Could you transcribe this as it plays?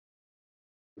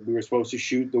We were supposed to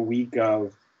shoot the week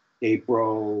of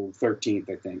April 13th,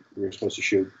 I think. We were supposed to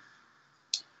shoot.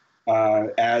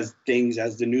 As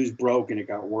the news broke and it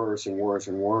got worse and worse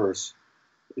and worse,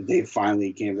 they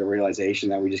finally came to the realization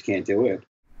that we just can't do it.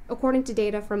 According to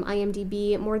data from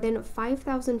IMDb, more than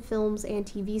 5,000 films and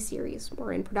TV series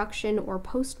were in production or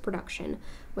post-production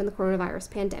when the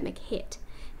coronavirus pandemic hit.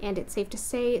 And it's safe to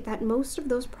say that most of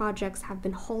those projects have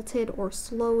been halted or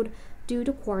slowed due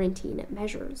to quarantine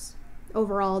measures.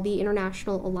 Overall, the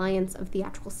International Alliance of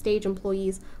Theatrical Stage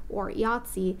Employees, or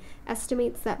IATSE,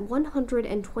 estimates that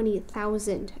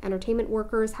 120,000 entertainment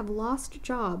workers have lost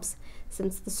jobs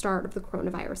since the start of the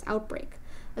coronavirus outbreak.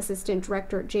 Assistant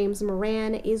Director James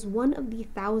Moran is one of the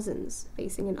thousands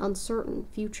facing an uncertain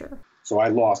future. So I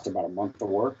lost about a month of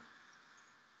work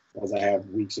because I have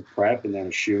weeks of prep and then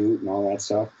a shoot and all that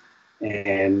stuff.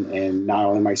 And not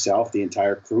only myself, the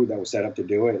entire crew that was set up to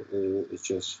do it is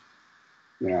just,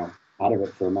 out of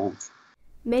it for a month.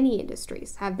 Many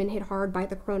industries have been hit hard by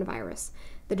the coronavirus.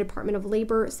 The Department of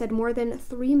Labor said more than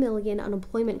 3 million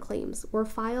unemployment claims were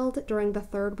filed during the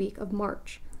third week of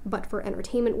March. But for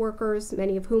entertainment workers,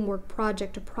 many of whom work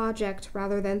project to project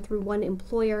rather than through one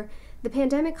employer, the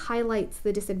pandemic highlights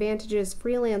the disadvantages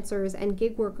freelancers and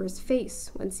gig workers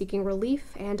face when seeking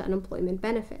relief and unemployment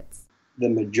benefits. The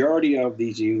majority of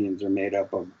these unions are made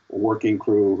up of a working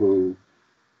crew who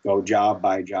go job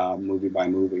by job, movie by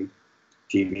movie,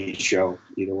 TV show,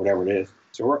 whatever it is.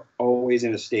 So we're always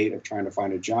in a state of trying to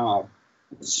find a job.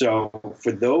 So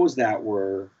for those that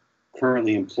were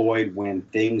currently employed when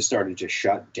things started to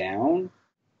shut down,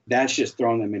 that's just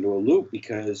throwing them into a loop,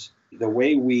 because the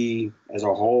way we as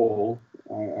a whole,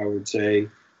 I would say,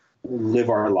 live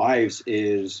our lives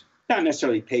is not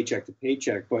necessarily paycheck to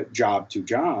paycheck, but job to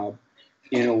job,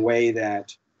 in a way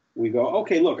that we go,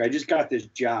 okay, look, I just got this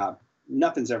job.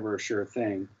 Nothing's ever a sure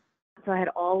thing. So I had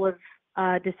all of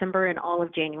December and all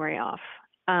of January off.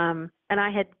 And I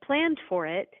had planned for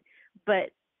it,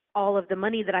 but all of the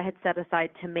money that I had set aside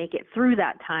to make it through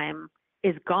that time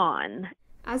is gone.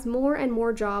 As more and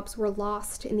more jobs were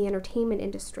lost in the entertainment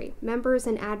industry, members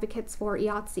and advocates for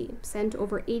IATSE sent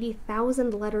over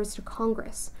 80,000 letters to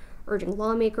Congress, urging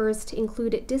lawmakers to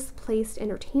include displaced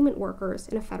entertainment workers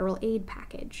in a federal aid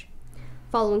package.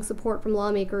 Following support from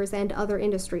lawmakers and other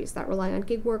industries that rely on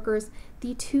gig workers,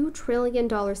 the $2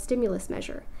 trillion stimulus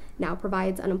measure now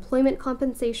provides unemployment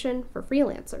compensation for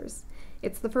freelancers.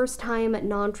 It's the first time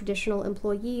non-traditional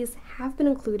employees have been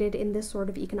included in this sort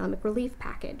of economic relief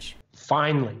package.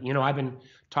 Finally, I've been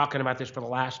talking about this for the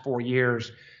last 4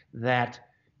 years, that,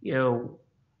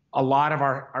 a lot of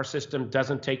our system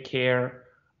doesn't take care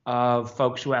of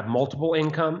folks who have multiple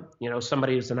income.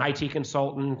 Somebody who's an IT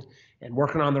consultant and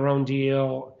working on their own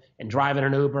deal and driving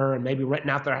an Uber and maybe renting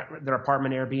out their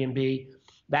apartment Airbnb.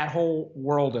 That whole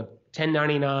world of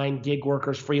 1099, gig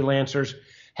workers, freelancers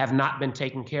have not been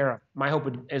taken care of. My hope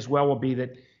as well will be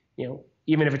that,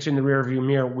 even if it's in the rearview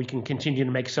mirror, we can continue to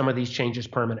make some of these changes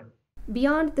permanent.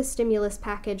 Beyond the stimulus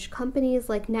package, companies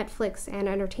like Netflix and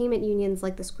entertainment unions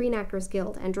like the Screen Actors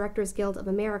Guild and Directors Guild of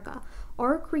America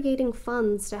are creating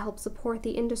funds to help support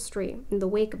the industry in the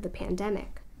wake of the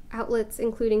pandemic. Outlets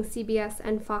including CBS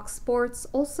and Fox Sports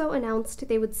also announced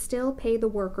they would still pay the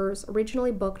workers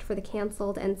originally booked for the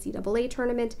canceled NCAA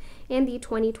tournament and the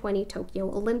 2020 Tokyo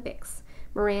Olympics.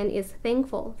 Moran is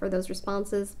thankful for those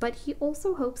responses, but he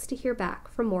also hopes to hear back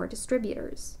from more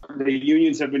distributors. The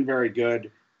unions have been very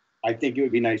good. I think it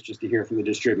would be nice just to hear from the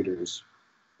distributors.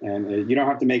 And you don't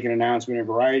have to make an announcement in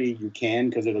Variety. You can,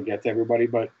 because it'll get to everybody,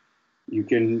 but you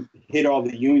can hit all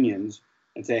the unions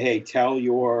and say, hey, tell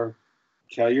your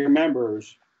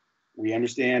members, we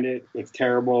understand it, it's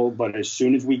terrible, but as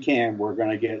soon as we can, we're going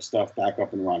to get stuff back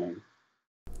up and running.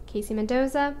 Casey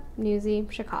Mendoza, Newsy,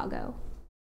 Chicago.